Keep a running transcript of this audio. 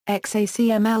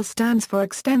Xacml stands for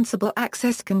Extensible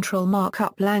Access Control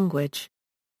Markup Language.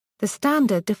 The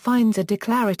standard defines a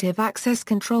declarative access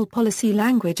control policy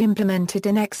language implemented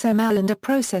in XML and a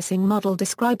processing model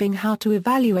describing how to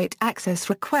evaluate access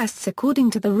requests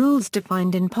according to the rules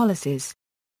defined in policies.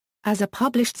 As a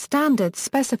published standard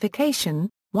specification,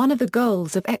 one of the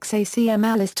goals of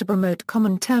Xacml is to promote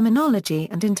common terminology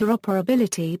and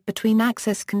interoperability between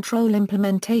access control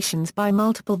implementations by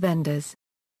multiple vendors.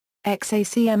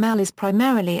 Xacml is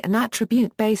primarily an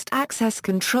attribute-based access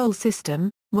control system,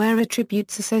 where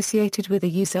attributes associated with a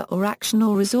user or action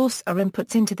or resource are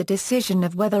inputs into the decision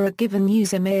of whether a given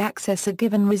user may access a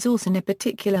given resource in a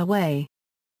particular way.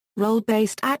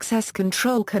 Role-based access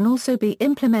control can also be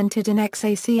implemented in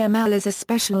Xacml as a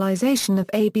specialization of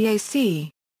ABAC.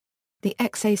 The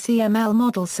Xacml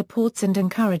model supports and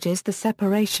encourages the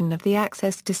separation of the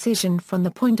access decision from the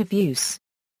point of use.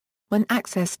 When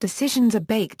access decisions are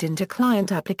baked into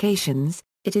client applications,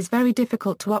 it is very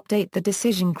difficult to update the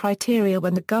decision criteria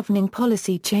when the governing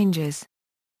policy changes.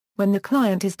 When the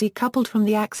client is decoupled from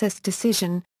the access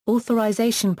decision,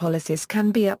 authorization policies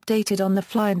can be updated on the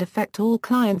fly and affect all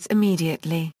clients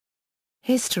immediately.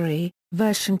 History: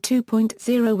 Version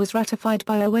 2.0 was ratified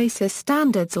by OASIS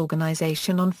Standards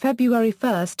Organization on February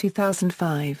 1,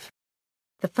 2005.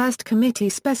 The first committee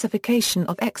specification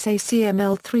of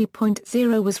Xacml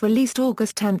 3.0 was released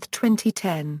August 10,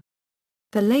 2010.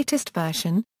 The latest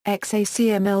version,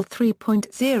 Xacml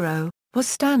 3.0, was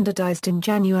standardized in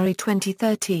January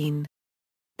 2013.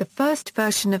 The first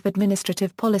version of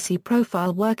Administrative Policy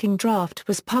Profile Working Draft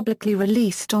was publicly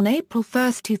released on April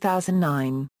 1,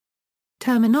 2009.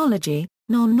 Terminology: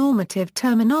 non-normative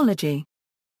terminology.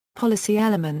 Policy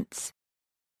elements.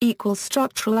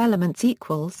 Structural elements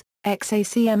equals.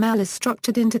 Xacml is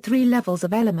structured into three levels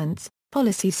of elements: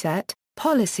 policy set,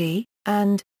 policy,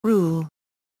 and rule.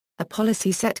 A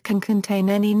policy set can contain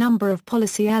any number of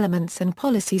policy elements and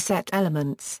policy set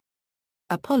elements.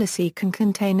 A policy can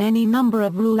contain any number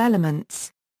of rule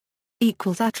elements.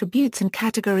 Attributes and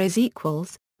categories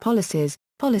equals, policies,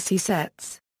 policy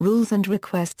sets, rules and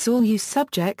requests all use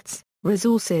subjects,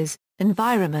 resources,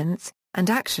 environments, and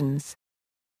actions.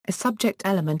 A subject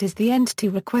element is the entity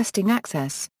requesting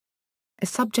access. A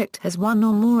subject has one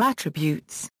or more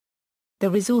attributes.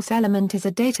 The resource element is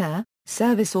a data,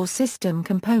 service or system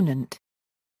component.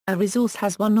 A resource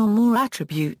has one or more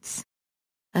attributes.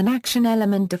 An action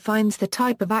element defines the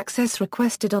type of access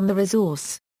requested on the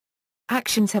resource.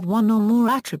 Actions have one or more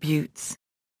attributes.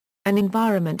 An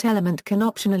environment element can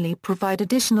optionally provide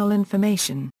additional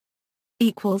information.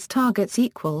 Targets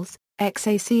equals,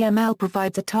 Xacml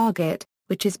provides a target,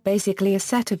 which is basically a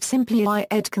set of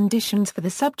simplified conditions for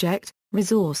the subject,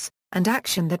 resource, and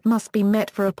action that must be met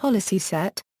for a policy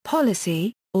set,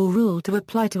 policy, or rule to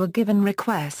apply to a given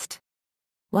request.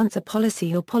 Once a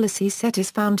policy or policy set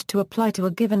is found to apply to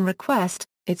a given request,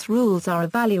 its rules are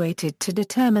evaluated to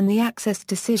determine the access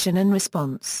decision and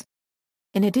response.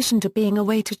 In addition to being a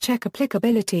way to check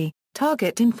applicability,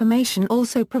 target information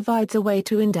also provides a way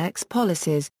to index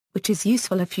policies, which is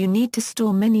useful if you need to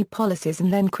store many policies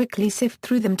and then quickly sift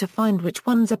through them to find which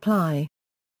ones apply.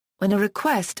 When a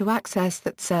request to access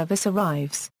that service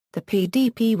arrives, the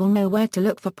PDP will know where to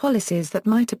look for policies that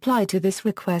might apply to this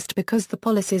request because the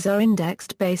policies are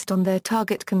indexed based on their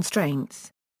target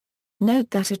constraints.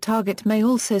 Note that a target may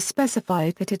also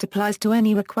specify that it applies to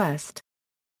any request.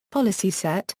 Policy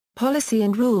set, policy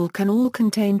and rule can all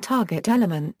contain target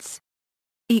elements.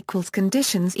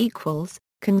 Conditions equals,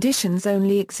 conditions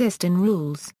only exist in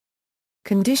rules.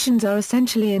 Conditions are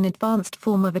essentially an advanced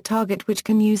form of a target which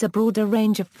can use a broader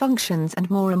range of functions and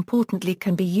more importantly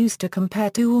can be used to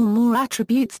compare two or more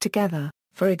attributes together,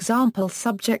 for example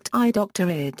subject I Dr.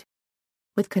 id.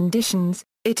 With conditions,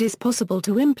 it is possible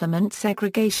to implement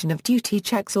segregation of duty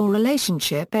checks or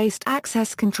relationship-based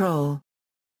access control.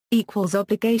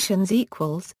 Obligations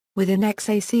equals, within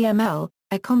Xacml,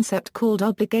 a concept called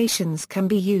obligations can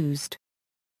be used.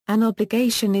 An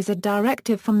obligation is a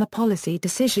directive from the policy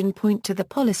decision point to the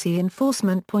policy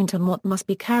enforcement point on what must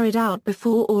be carried out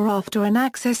before or after an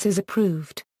access is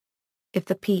approved. If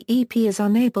the PEP is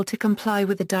unable to comply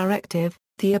with the directive,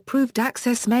 the approved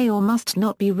access may or must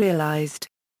not be realized.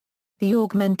 The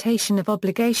augmentation of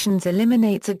obligations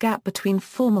eliminates a gap between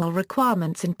formal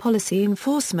requirements and policy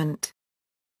enforcement.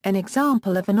 An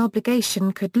example of an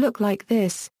obligation could look like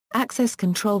this: Access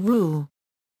Control Rule.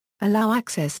 Allow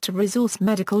access to resource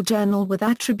medical journal with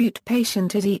attribute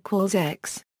patient id equals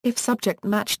X, if subject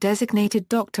match designated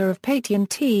doctor of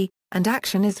patient T, and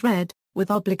action is read,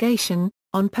 with obligation,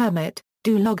 on permit,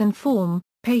 do log and form,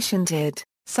 patient id,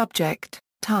 subject,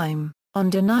 time,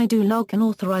 on deny do log and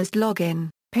authorized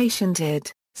login, patient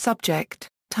id, Subject,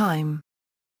 time.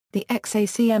 The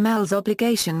Xacml's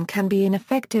obligation can be an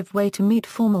effective way to meet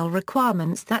formal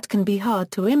requirements that can be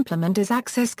hard to implement as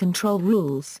access control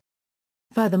rules.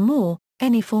 Furthermore,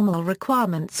 any formal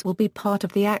requirements will be part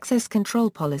of the access control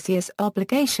policy as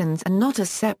obligations and not as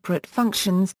separate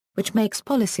functions, which makes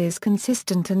policies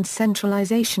consistent and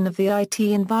centralization of the IT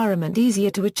environment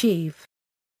easier to achieve.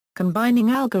 Combining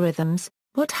algorithms.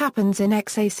 What happens in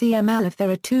Xacml if there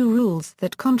are two rules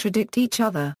that contradict each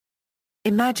other?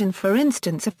 Imagine for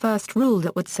instance a first rule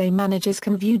that would say managers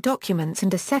can view documents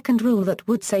and a second rule that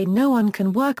would say no one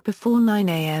can work before 9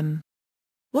 a.m.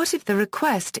 What if the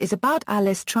request is about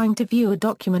Alice trying to view a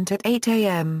document at 8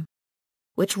 a.m.?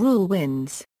 Which rule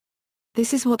wins?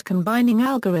 This is what combining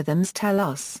algorithms tell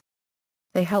us.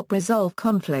 They help resolve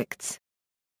conflicts.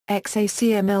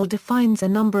 Xacml defines a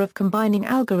number of combining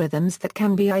algorithms that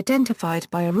can be identified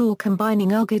by a rule combining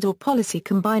algid or policy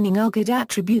combining algid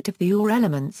attribute of the OR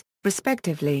elements,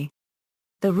 respectively.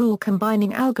 The rule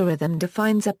combining algorithm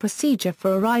defines a procedure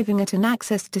for arriving at an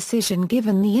access decision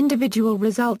given the individual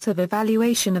results of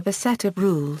evaluation of a set of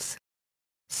rules.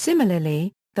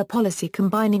 Similarly, the policy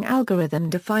combining algorithm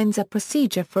defines a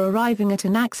procedure for arriving at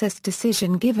an access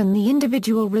decision given the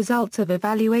individual results of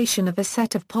evaluation of a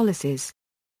set of policies.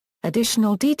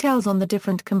 Additional details on the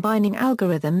different combining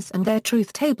algorithms and their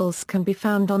truth tables can be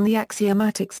found on the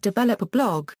Axiomatics developer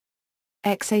blog.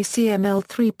 Xacml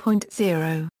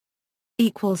 3.0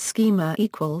 schema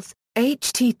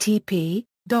http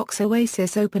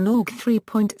docs/oasis-openorg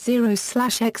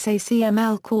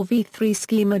 3.0/xacml core v3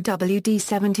 schema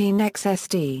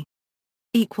wd17xsd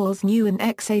new in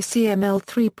Xacml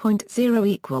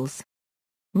 3.0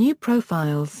 new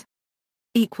profiles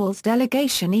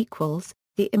delegation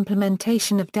the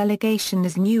implementation of delegation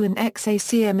is new in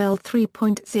Xacml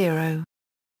 3.0.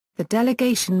 The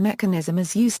delegation mechanism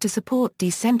is used to support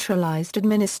decentralized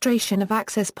administration of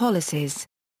access policies.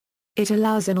 It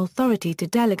allows an authority to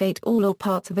delegate all or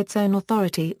parts of its own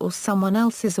authority or someone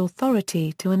else's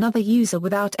authority to another user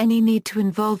without any need to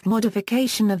involve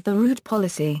modification of the root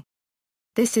policy.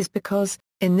 This is because,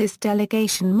 in this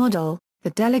delegation model,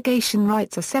 the delegation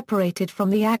rights are separated from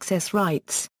the access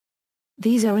rights.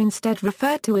 These are instead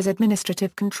referred to as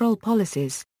administrative control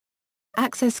policies.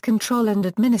 Access control and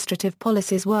administrative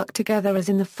policies work together as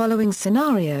in the following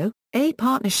scenario: a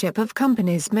partnership of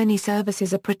companies. Many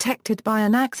services are protected by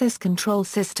an access control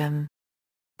system.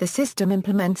 The system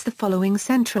implements the following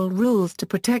central rules to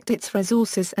protect its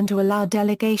resources and to allow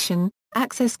delegation.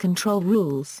 Access control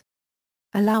rules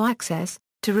allow access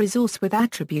to resource with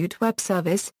attribute web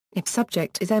service, if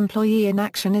subject is employee and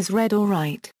action is read or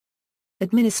write.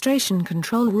 Administration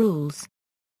control rules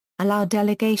allow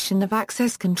delegation of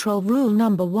access control rule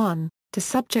number 1, to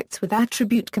subjects with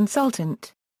attribute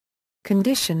consultant.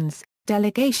 Conditions: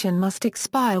 delegation must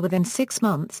expire within 6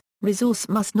 months, resource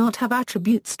must not have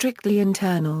attributes strictly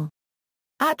internal.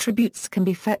 Attributes can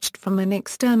be fetched from an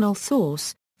external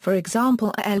source, for example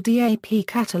a LDAP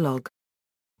catalog.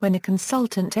 When a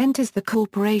consultant enters the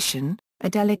corporation, a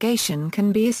delegation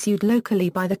can be issued locally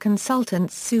by the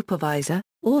consultant's supervisor,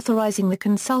 authorizing the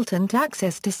consultant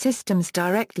access to systems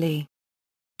directly.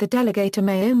 The delegator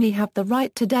may only have the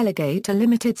right to delegate a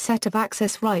limited set of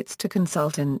access rights to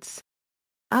consultants.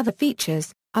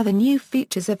 Other new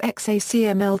features of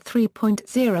Xacml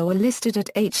 3.0 are listed at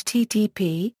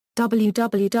http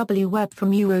www.web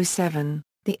from Euro 7.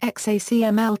 The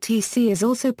Xacml TC is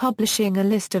also publishing a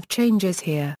list of changes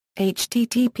here.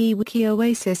 http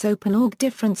wiki-oasis-openorg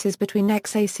differences between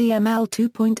Xacml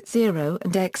 2.0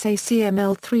 and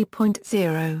Xacml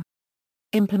 3.0.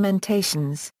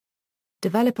 Implementations.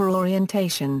 Developer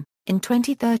orientation. In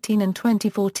 2013 and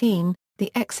 2014,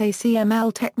 the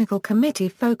Xacml Technical Committee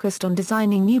focused on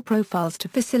designing new profiles to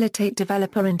facilitate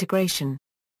developer integration.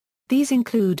 These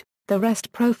include the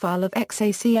REST profile of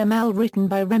Xacml written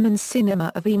by Remon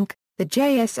Cinema of Inc., the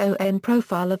JSON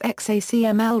profile of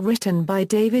Xacml written by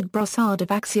David Brossard of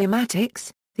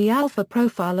Axiomatics, the Alpha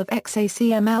profile of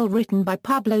Xacml written by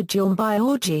Pablo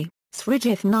Giambiorgi,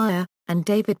 Srijith Nair, and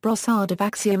David Brossard of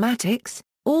Axiomatics.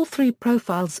 All three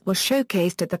profiles were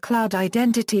showcased at the Cloud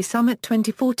Identity Summit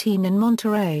 2014 in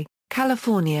Monterey,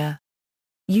 California.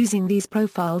 Using these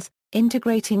profiles,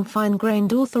 integrating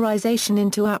fine-grained authorization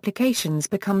into applications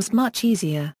becomes much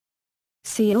easier.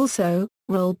 See also,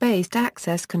 role-based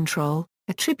access control,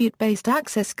 attribute-based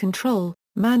access control,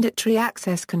 mandatory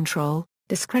access control,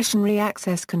 discretionary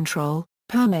access control,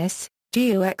 permiss,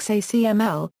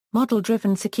 GeoXacml,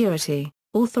 model-driven security,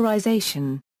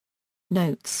 authorization.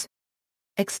 Notes.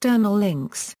 External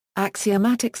links,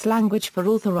 Axiomatics language for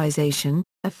authorization,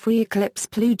 a free Eclipse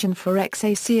plugin for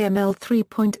Xacml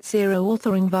 3.0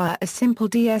 authoring via a simple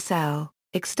DSL,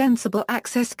 Extensible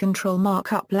Access Control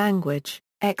Markup Language,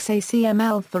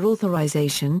 Xacml for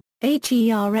authorization,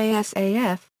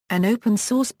 HERASAF, an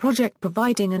open-source project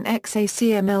providing an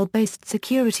Xacml-based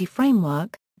security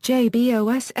framework,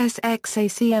 JBoss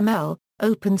Xacml,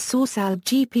 open-source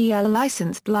ALGPL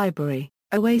licensed library,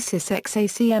 Oasis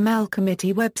Xacml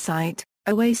committee website,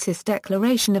 Oasis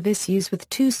declaration of issues with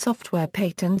two software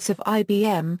patents of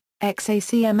IBM,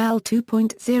 Xacml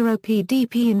 2.0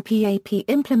 PDP and PAP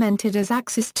implemented as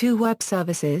Axis 2 web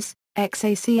services,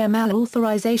 Xacml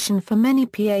authorization for many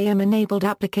PAM-enabled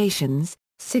applications,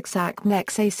 Xacml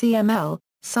Xacml,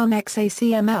 Sun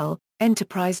Xacml,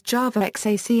 Enterprise Java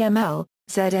Xacml,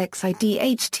 ZXID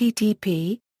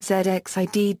HTTP,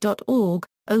 ZXID.org,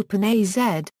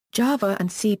 OpenAZ, Java and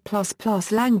C++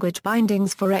 language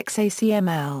bindings for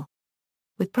Xacml.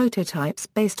 With prototypes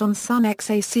based on Sun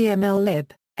Xacml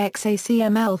lib,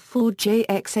 Xacml 4j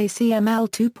Xacml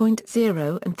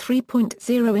 2.0 and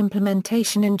 3.0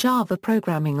 implementation in Java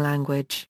programming language.